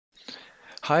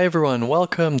Hi everyone,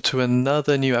 welcome to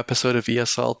another new episode of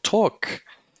ESL Talk.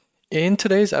 In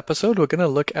today's episode, we're going to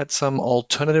look at some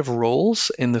alternative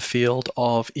roles in the field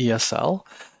of ESL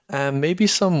and maybe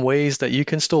some ways that you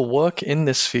can still work in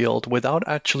this field without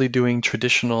actually doing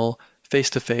traditional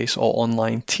face-to-face or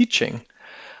online teaching.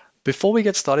 Before we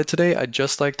get started today, I'd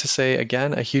just like to say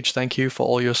again a huge thank you for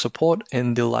all your support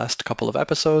in the last couple of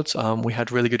episodes. We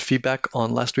had really good feedback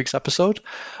on last week's episode,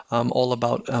 all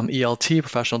about ELT,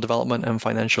 professional development, and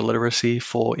financial literacy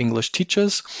for English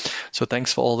teachers. So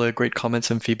thanks for all the great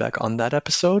comments and feedback on that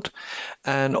episode.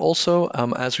 And also,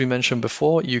 as we mentioned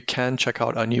before, you can check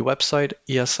out our new website,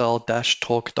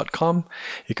 esl-talk.com.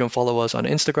 You can follow us on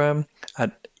Instagram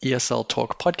at ESL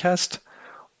Talk Podcast,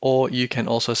 or you can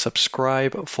also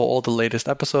subscribe for all the latest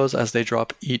episodes as they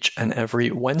drop each and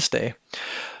every Wednesday.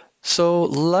 So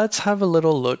let's have a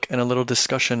little look and a little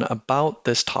discussion about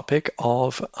this topic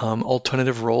of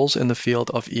alternative roles in the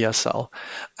field of ESL.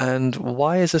 And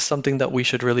why is this something that we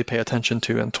should really pay attention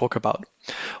to and talk about?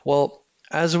 Well,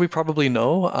 as we probably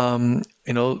know,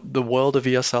 the world of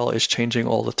ESL is changing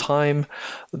all the time.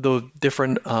 The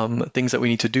different things that we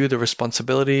need to do, the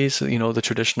responsibilities, the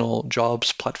traditional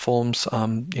jobs, platforms,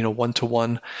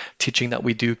 one-to-one teaching that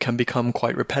we do can become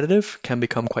quite repetitive, can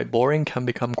become quite boring, can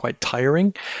become quite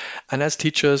tiring. And as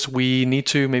teachers, we need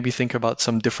to maybe think about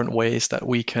some different ways that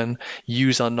we can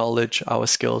use our knowledge, our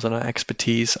skills, and our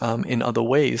expertise in other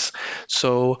ways.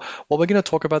 So what we're going to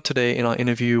talk about today in our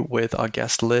interview with our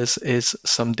guest Liz is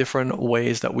some different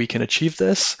ways that we can achieve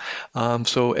this. We're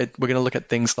going to look at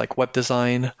things like web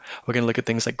design. We're going to look at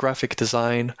things like graphic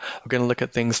design. We're going to look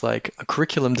at things like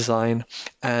curriculum design,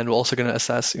 and we're also going to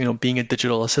assess, being a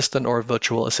digital assistant or a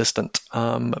virtual assistant.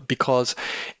 Because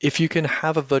if you can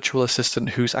have a virtual assistant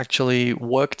who's actually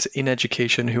worked in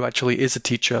education, who actually is a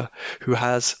teacher, who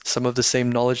has some of the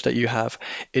same knowledge that you have,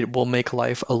 it will make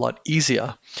life a lot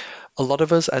easier. A lot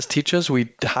of us as teachers,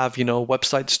 we have,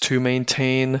 websites to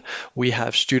maintain. We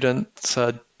have students'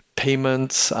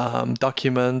 payments,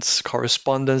 documents,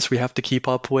 correspondence we have to keep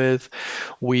up with.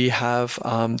 We have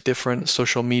different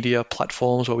social media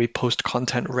platforms where we post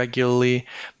content regularly.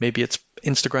 Maybe it's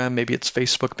Instagram, maybe it's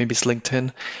Facebook, maybe it's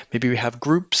LinkedIn. Maybe we have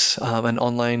groups and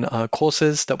online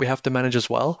courses that we have to manage as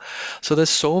well. So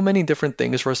there's so many different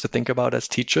things for us to think about as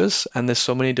teachers, and there's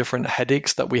so many different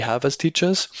headaches that we have as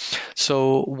teachers.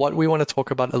 So what we want to talk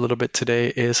about a little bit today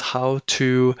is how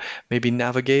to maybe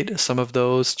navigate some of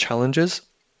those challenges,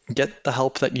 get the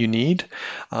help that you need,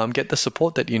 get the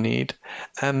support that you need.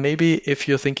 And maybe if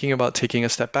you're thinking about taking a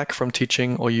step back from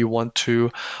teaching, or you want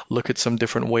to look at some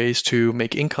different ways to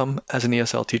make income as an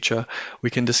ESL teacher, we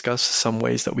can discuss some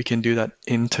ways that we can do that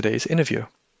in today's interview.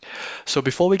 So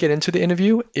before we get into the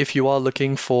interview, if you are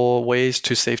looking for ways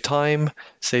to save time,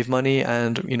 save money,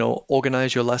 and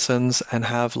organize your lessons and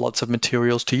have lots of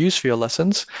materials to use for your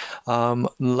lessons,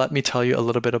 let me tell you a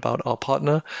little bit about our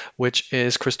partner, which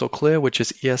is Crystal Clear, which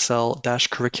is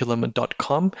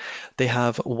esl-curriculum.com. They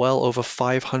have well over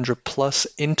 500 plus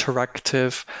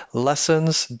interactive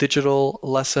lessons, digital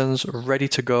lessons ready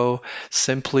to go.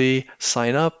 Simply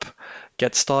sign up,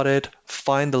 get started,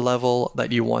 find the level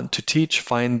that you want to teach,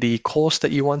 find the course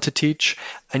that you want to teach,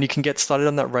 and you can get started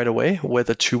on that right away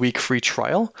with a 2-week free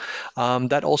trial.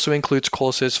 That also includes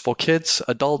courses for kids,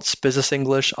 adults, business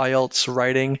English, IELTS,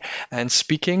 writing, and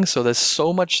speaking. So there's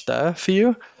so much there for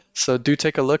you. So do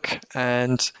take a look,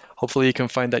 and hopefully you can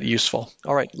find that useful.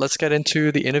 All right, let's get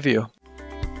into the interview.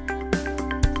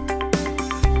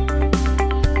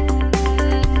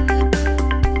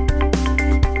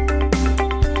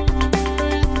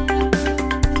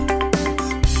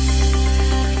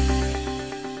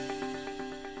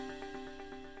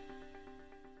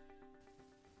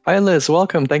 Hi, Liz.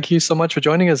 Welcome. Thank you so much for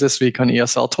joining us this week on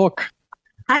ESL Talk.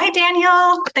 Hi,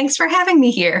 Daniel. Thanks for having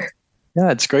me here.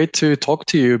 Yeah, it's great to talk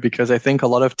to you because I think a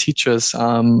lot of teachers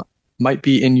might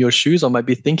be in your shoes or might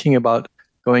be thinking about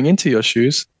going into your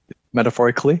shoes,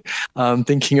 metaphorically,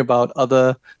 thinking about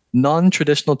other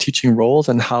non-traditional teaching roles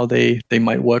and how they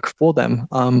might work for them.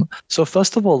 So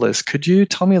first of all, Liz, could you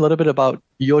tell me a little bit about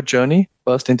your journey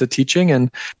first into teaching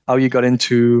and how you got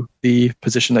into the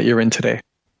position that you're in today?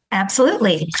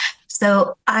 Absolutely.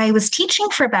 So I was teaching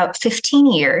for about 15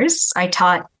 years. I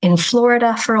taught in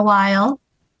Florida for a while,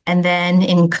 and then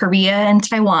in Korea and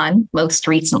Taiwan most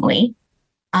recently.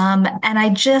 And I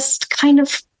just kind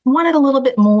of wanted a little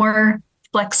bit more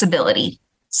flexibility,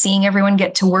 seeing everyone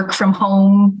get to work from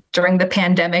home during the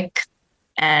pandemic,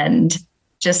 and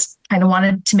just kind of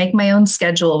wanted to make my own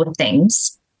schedule with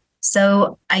things.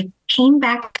 So I came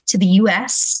back to the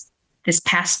US this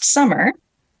past summer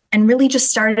and really just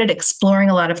started exploring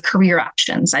a lot of career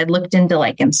options. I looked into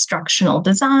like instructional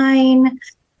design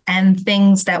and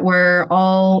things that were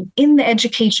all in the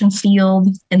education field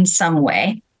in some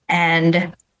way.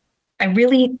 And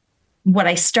what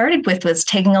I started with was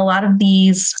taking a lot of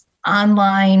these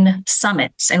online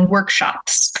summits and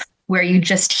workshops where you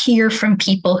just hear from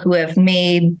people who have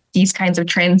made these kinds of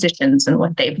transitions and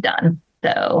what they've done.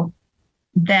 So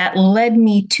that led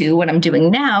me to what I'm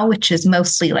doing now, which is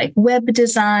mostly like web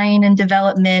design and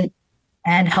development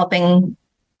and helping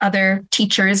other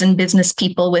teachers and business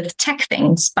people with tech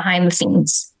things behind the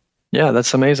scenes. Yeah,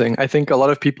 that's amazing. I think a lot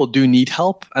of people do need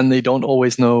help and they don't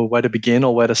always know where to begin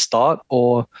or where to start,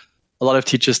 or a lot of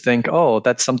teachers think, oh,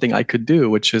 that's something I could do,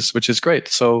 which is great.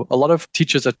 So a lot of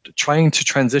teachers are trying to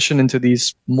transition into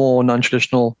these more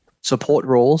non-traditional support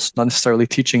roles, not necessarily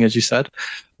teaching, as you said.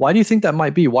 Why do you think that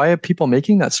might be? Why are people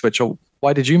making that switch? Or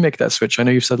why did you make that switch? I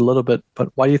know you said a little bit, but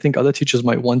why do you think other teachers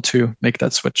might want to make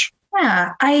that switch?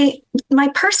 Yeah, my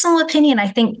personal opinion, I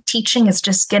think teaching is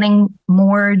just getting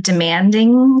more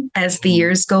demanding as the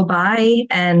years go by,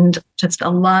 and just a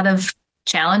lot of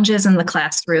challenges in the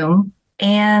classroom.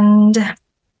 And,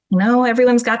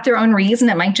 everyone's got their own reason.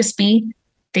 It might just be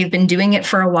they've been doing it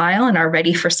for a while and are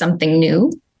ready for something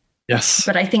new. Yes.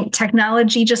 But I think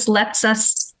technology just lets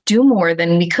us do more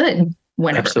than we could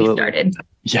whenever we started.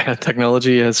 Yeah,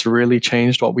 technology has really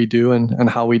changed what we do and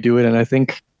how we do it. And I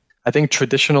think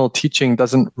traditional teaching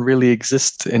doesn't really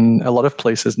exist in a lot of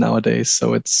places nowadays.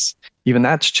 So even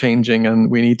that's changing, and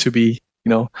we need to be,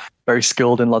 very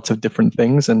skilled in lots of different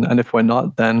things. And if we're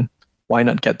not, then why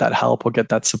not get that help or get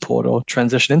that support or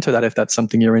transition into that if that's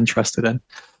something you're interested in?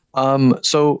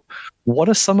 So what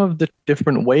are some of the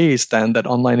different ways then that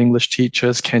online English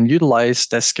teachers can utilize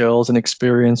their skills and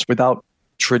experience without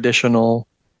traditional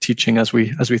teaching as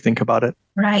we think about it?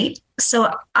 Right. So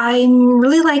I'm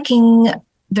really liking,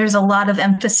 there's a lot of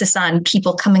emphasis on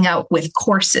people coming out with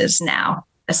courses now,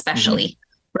 especially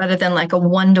rather than like a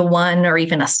one-to-one or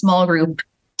even a small group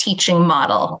teaching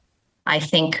model. I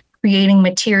think creating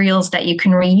materials that you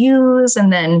can reuse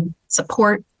and then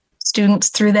support students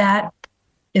through that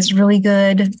is really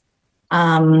good.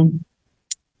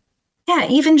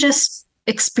 Even just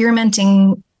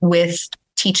experimenting with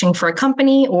teaching for a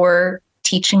company or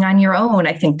teaching on your own.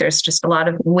 I think there's just a lot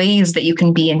of ways that you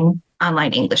can be an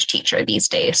online English teacher these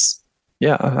days.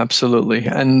 Yeah, absolutely.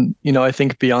 And, I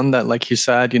think beyond that, like you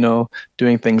said,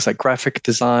 doing things like graphic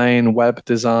design, web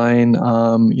design,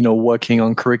 working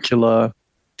on curricula,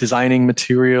 designing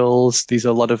materials. These are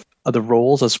a lot of other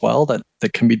roles as well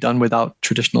that can be done without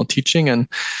traditional teaching. And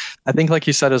I think, like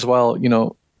you said as well,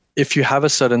 if you have a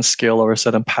certain skill or a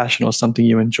certain passion or something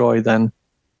you enjoy, then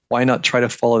why not try to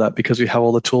follow that? Because we have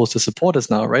all the tools to support us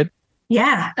now, right?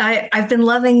 Yeah, I've been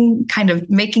loving kind of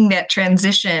making that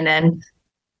transition. And,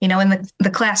 in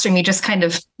the classroom, you just kind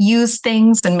of use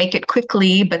things and make it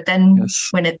quickly. But then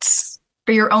when it's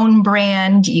for your own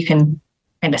brand, you can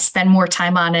kind of spend more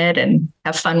time on it and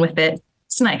have fun with it.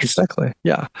 It's nice. Exactly.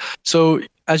 Yeah. So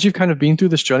as you've kind of been through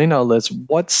this journey now, Liz,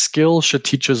 what skills should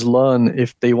teachers learn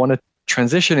if they want to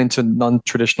transition into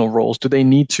non-traditional roles? Do they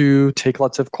need to take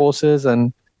lots of courses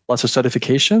and lots of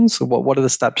certifications? What are the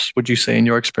steps, would you say, in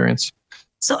your experience?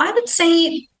 So I would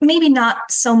say maybe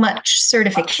not so much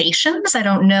certifications. I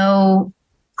don't know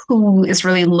who is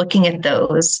really looking at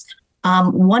those.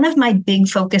 One of my big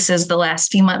focuses the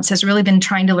last few months has really been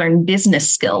trying to learn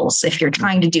business skills if you're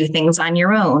trying to do things on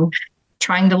your own,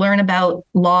 trying to learn about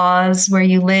laws where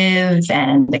you live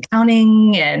and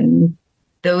accounting and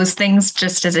those things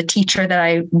just as a teacher that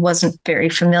I wasn't very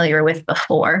familiar with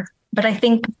before. But I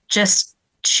think just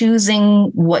choosing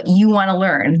what you want to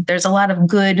learn. There's a lot of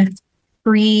good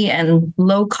free and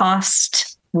low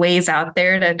cost ways out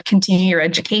there to continue your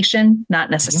education,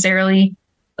 not necessarily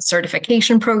a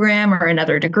certification program or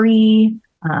another degree.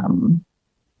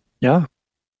 Yeah.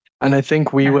 And I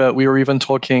think we were even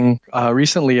talking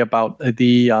recently about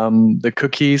the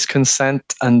cookies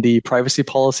consent and the privacy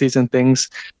policies and things.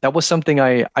 That was something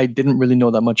I didn't really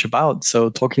know that much about. So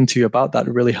talking to you about that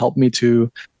really helped me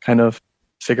to kind of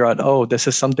figure out, oh, this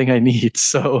is something I need.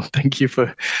 So thank you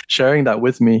for sharing that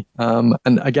with me. And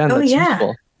again, that's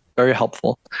useful, very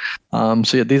helpful.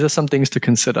 So yeah, these are some things to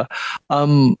consider.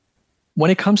 When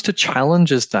it comes to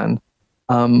challenges then,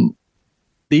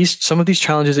 some of these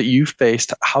challenges that you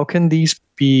faced, how can these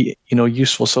be,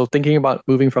 useful? So thinking about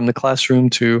moving from the classroom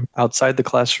to outside the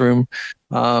classroom,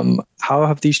 how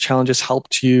have these challenges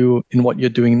helped you in what you're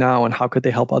doing now, and how could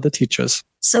they help other teachers?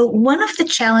 So one of the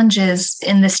challenges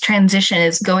in this transition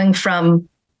is going from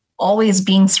always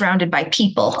being surrounded by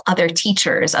people, other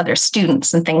teachers, other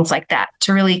students, and things like that,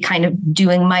 to really kind of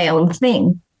doing my own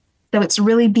thing. So it's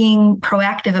really being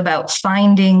proactive about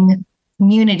finding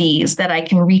communities that I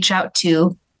can reach out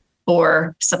to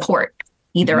for support,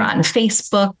 either on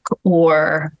Facebook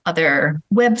or other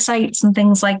websites and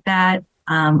things like that.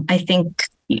 I think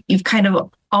you've kind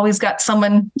of always got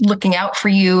someone looking out for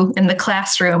you in the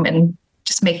classroom and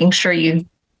just making sure you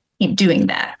keep doing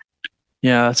that.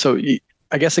 Yeah, so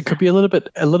I guess it could be a little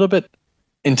bit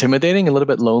intimidating, a little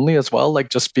bit lonely as well, like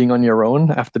just being on your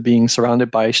own after being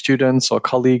surrounded by students or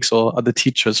colleagues or other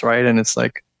teachers, right? And it's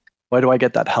like, where do I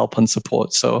get that help and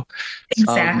support? So,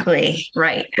 exactly,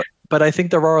 right. But I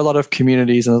think there are a lot of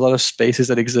communities and a lot of spaces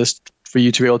that exist for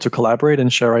you to be able to collaborate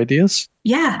and share ideas.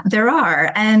 Yeah, there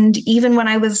are. And even when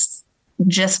I was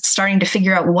just starting to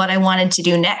figure out what I wanted to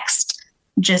do next,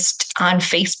 just on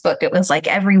Facebook, it was like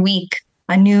every week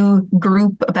a new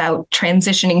group about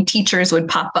transitioning teachers would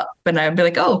pop up, and I'd be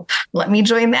like, oh, let me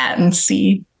join that and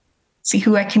see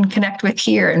who I can connect with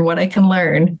here and what I can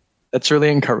learn. That's really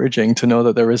encouraging to know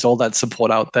that there is all that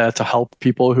support out there to help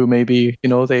people who maybe,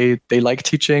 they like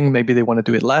teaching, maybe they want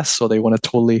to do it less, or they want to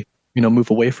totally,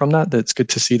 move away from that. It's good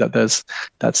to see that there's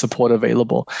that support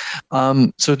available.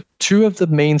 So two of the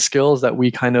main skills that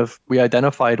we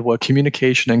identified were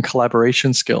communication and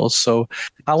collaboration skills. So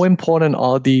how important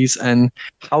are these, and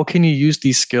how can you use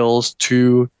these skills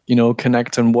to,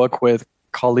 connect and work with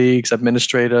colleagues,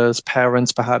 administrators,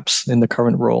 parents, perhaps in the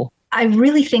current role? I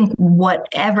really think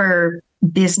whatever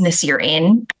business you're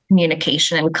in,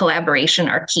 communication and collaboration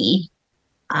are key.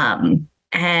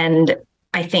 And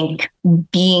I think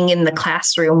being in the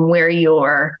classroom where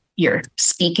you're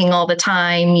speaking all the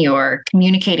time, you're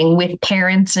communicating with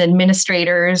parents and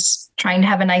administrators, trying to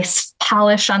have a nice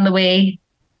polish on the way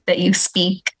that you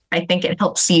speak, I think it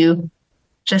helps you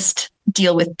just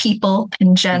deal with people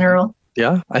in general.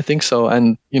 Yeah, I think so.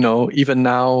 And, even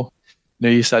now,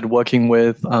 you said working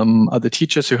with other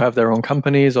teachers who have their own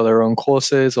companies or their own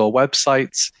courses or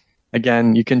websites.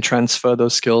 Again, you can transfer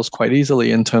those skills quite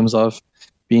easily in terms of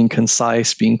being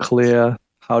concise, being clear.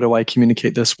 How do I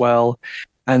communicate this well?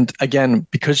 And again,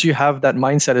 because you have that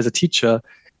mindset as a teacher,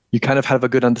 you kind of have a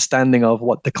good understanding of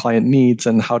what the client needs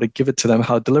and how to give it to them,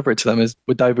 how to deliver it to them.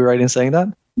 Would I be right in saying that?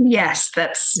 Yes,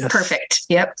 that's perfect.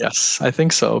 Yep. Yes, I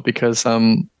think so, because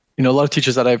a lot of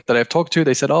teachers that I've talked to,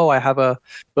 they said, "Oh, I have a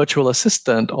virtual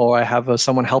assistant, or I have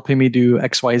someone helping me do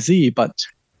XYZ," but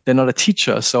they're not a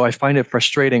teacher. So I find it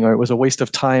frustrating, or it was a waste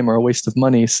of time or a waste of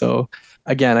money. So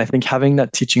again, I think having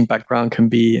that teaching background can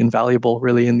be invaluable,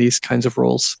 really, in these kinds of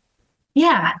roles.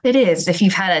 Yeah, it is. If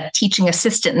you've had a teaching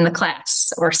assistant in the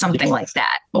class or something like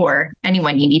that, or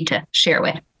anyone you need to share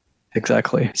with.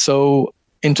 Exactly. So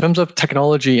in terms of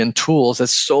technology and tools,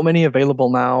 there's so many available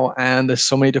now, and there's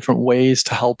so many different ways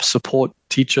to help support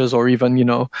teachers, or even,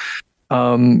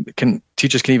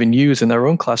 teachers can even use in their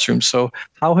own classrooms. So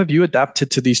how have you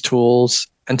adapted to these tools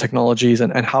and technologies,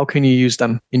 and how can you use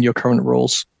them in your current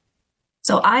roles?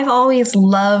 So I've always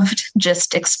loved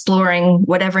just exploring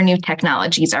whatever new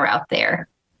technologies are out there.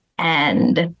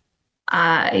 And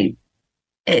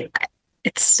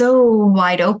it's so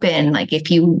wide open. Like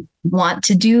if you want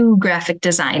to do graphic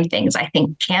design things, I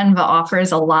think Canva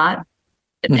offers a lot.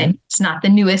 Mm-hmm. It's not the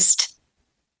newest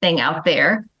thing out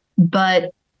there,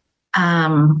 but I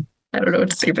don't know what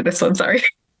to say for this one. Sorry.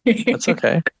 That's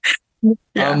okay.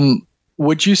 Yeah.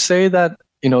 Would you say that,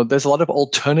 there's a lot of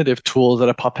alternative tools that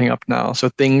are popping up now? So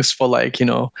things for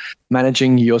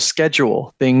managing your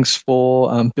schedule, things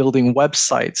for building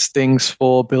websites, things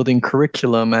for building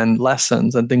curriculum and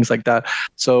lessons and things like that.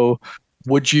 So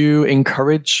would you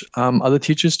encourage other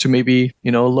teachers to maybe,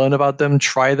 learn about them,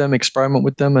 try them, experiment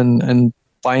with them, and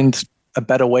find a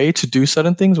better way to do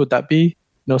certain things? Would that be,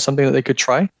 something that they could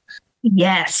try?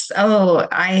 Yes. Oh,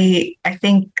 I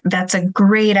think that's a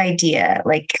great idea.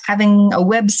 Like having a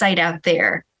website out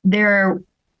there. There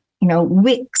are,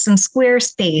 Wix and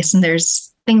Squarespace, and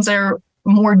there's things that are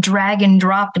more drag and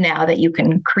drop now that you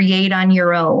can create on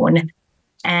your own.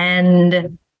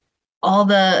 And all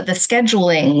the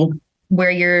scheduling where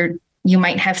you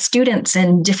might have students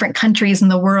in different countries in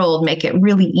the world make it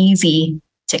really easy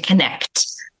to connect.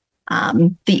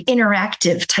 The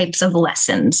interactive types of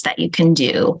lessons that you can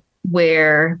do,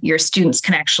 where your students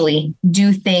can actually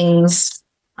do things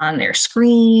on their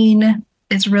screen,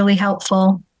 is really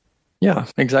helpful. Yeah,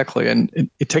 exactly. And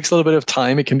it takes a little bit of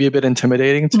time. It can be a bit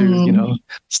intimidating to,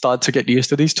 start to get used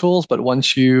to these tools. But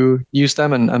once you use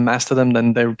them and master them,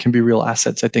 then they can be real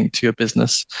assets, I think, to your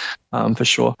business, for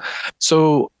sure.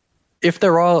 So if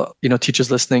there are, teachers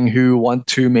listening who want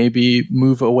to maybe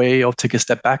move away or take a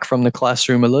step back from the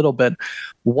classroom a little bit,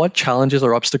 what challenges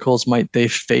or obstacles might they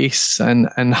face,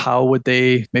 and how would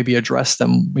they maybe address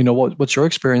them? What's your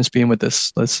experience been with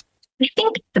this, Liz? I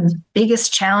think the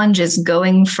biggest challenge is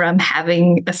going from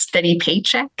having a steady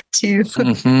paycheck to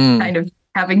Hmm. kind of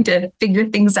having to figure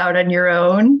things out on your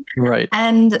own. Right.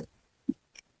 And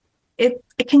it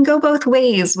can go both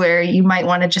ways where you might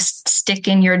want to just stick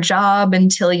in your job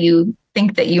until you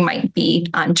think that you might be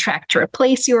on track to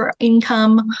replace your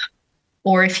income.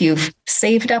 Or if you've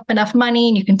saved up enough money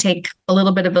and you can take a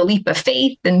little bit of a leap of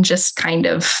faith and just kind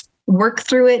of work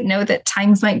through it, know that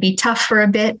times might be tough for a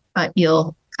bit, but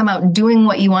you'll come out doing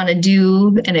what you want to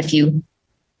do. And if you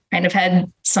kind of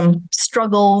had some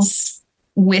struggles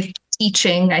with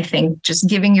teaching, I think just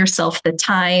giving yourself the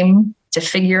time to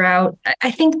figure out,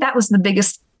 I think that was the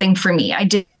biggest thing for me. I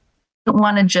didn't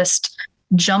want to just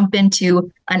jump into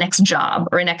a next job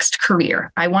or a next career.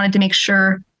 I wanted to make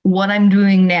sure what I'm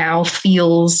doing now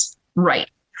feels right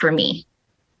for me.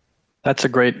 That's a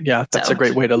So, great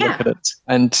way to look yeah. at it.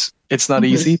 And it's not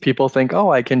easy. Mm-hmm. People think,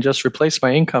 oh, I can just replace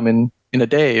my income in a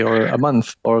day or a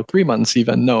month or 3 months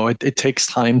even. No, it takes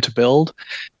time to build.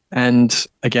 And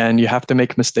again, you have to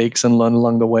make mistakes and learn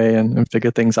along the way and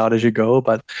figure things out as you go.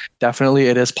 But definitely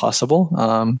it is possible,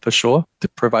 for sure,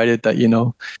 provided that,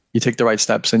 you take the right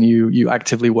steps and you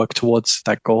actively work towards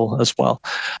that goal as well.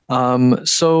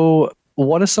 So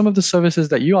what are some of the services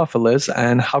that you offer, Liz?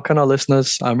 And how can our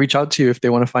listeners reach out to you if they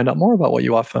want to find out more about what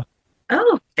you offer?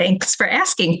 Oh, thanks for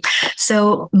asking.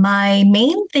 So, my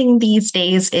main thing these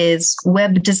days is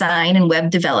web design and web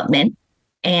development.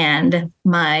 And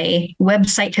my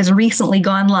website has recently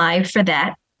gone live for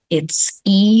that. It's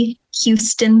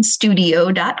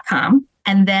ehoustonstudio.com.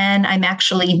 And then I'm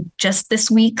actually just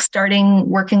this week starting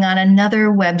working on another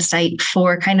website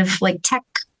for kind of like tech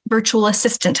virtual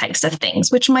assistant types of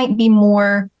things, which might be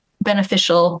more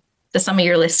beneficial to some of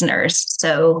your listeners.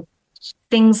 So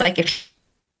things like if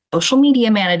social media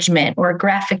management or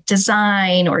graphic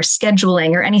design or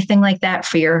scheduling or anything like that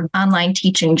for your online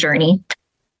teaching journey.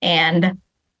 And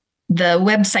the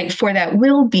website for that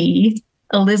will be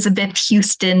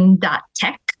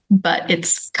elizabethhouston.tech, but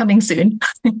it's coming soon.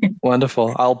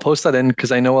 Wonderful. I'll post that in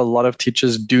because I know a lot of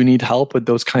teachers do need help with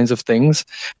those kinds of things,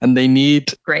 and they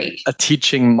need Great. a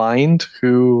teaching mind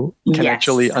who can Yes.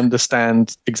 actually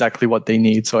understand exactly what they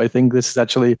need. So I think this is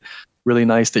actually really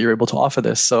nice that you're able to offer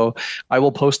this. So I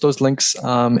will post those links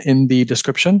in the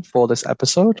description for this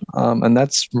episode. And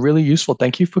that's really useful.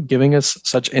 Thank you for giving us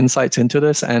such insights into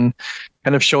this and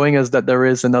kind of showing us that there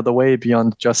is another way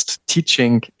beyond just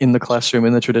teaching in the classroom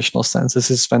in the traditional sense. This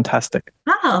is fantastic.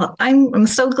 Oh, I'm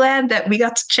so glad that we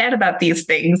got to chat about these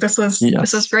things. This was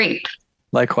Yes. great.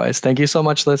 Likewise. Thank you so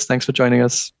much, Liz. Thanks for joining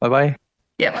us. Bye bye.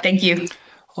 Yep, thank you.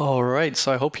 All right,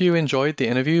 so I hope you enjoyed the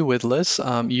interview with Liz.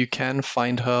 You can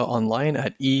find her online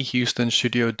at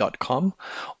ehoustonstudio.com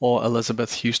or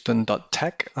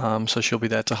elizabethhouston.tech. So she'll be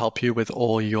there to help you with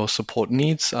all your support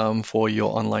needs for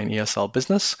your online ESL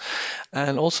business.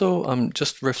 And also,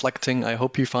 just reflecting, I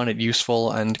hope you found it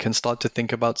useful and can start to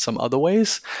think about some other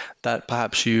ways that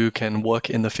perhaps you can work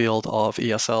in the field of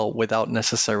ESL without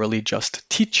necessarily just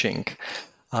teaching.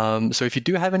 So if you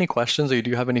do have any questions or you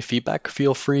do have any feedback,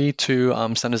 feel free to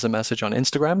send us a message on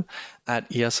Instagram at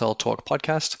ESL Talk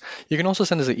Podcast. You can also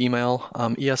send us an email,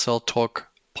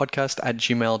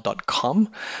 esltalkpodcast@gmail.com.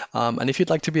 And if you'd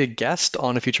like to be a guest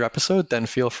on a future episode, then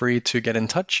feel free to get in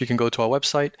touch. You can go to our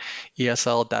website,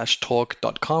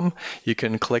 esl-talk.com. You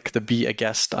can click the Be a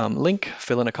Guest link,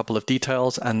 fill in a couple of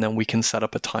details, and then we can set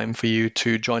up a time for you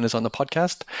to join us on the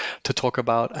podcast to talk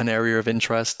about an area of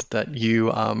interest that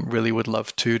you really would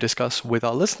love to discuss with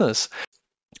our listeners.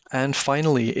 And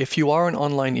finally, if you are an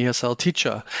online ESL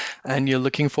teacher and you're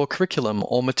looking for curriculum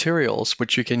or materials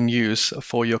which you can use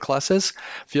for your classes,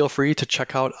 feel free to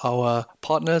check out our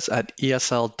partners at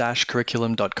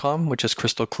esl-curriculum.com, which is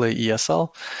Crystal Clear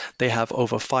ESL. They have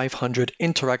over 500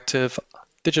 interactive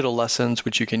digital lessons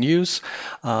which you can use,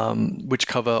 which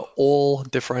cover all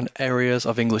different areas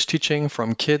of English teaching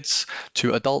from kids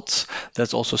to adults.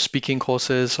 There's also speaking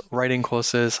courses, writing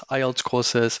courses, IELTS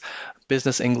courses,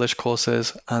 business English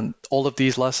courses, and all of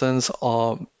these lessons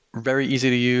are very easy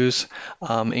to use,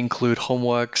 include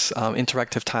homeworks,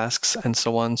 interactive tasks, and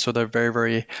so on. So they're very,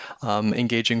 very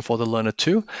engaging for the learner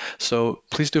too. So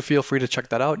please do feel free to check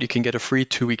that out. You can get a free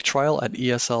 2-week trial at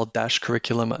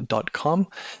esl-curriculum.com,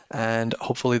 and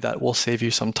hopefully that will save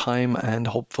you some time and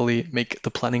hopefully make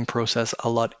the planning process a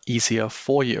lot easier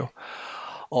for you.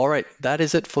 All right, that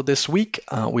is it for this week.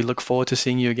 We look forward to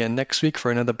seeing you again next week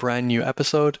for another brand new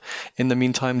episode. In the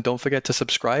meantime, don't forget to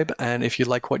subscribe. And if you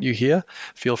like what you hear,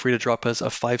 feel free to drop us a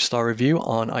 5-star review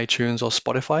on iTunes or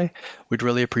Spotify. We'd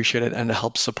really appreciate it, and it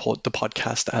helps support the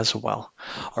podcast as well.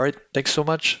 All right, thanks so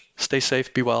much. Stay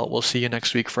safe, be well. We'll see you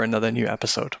next week for another new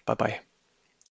episode. Bye-bye.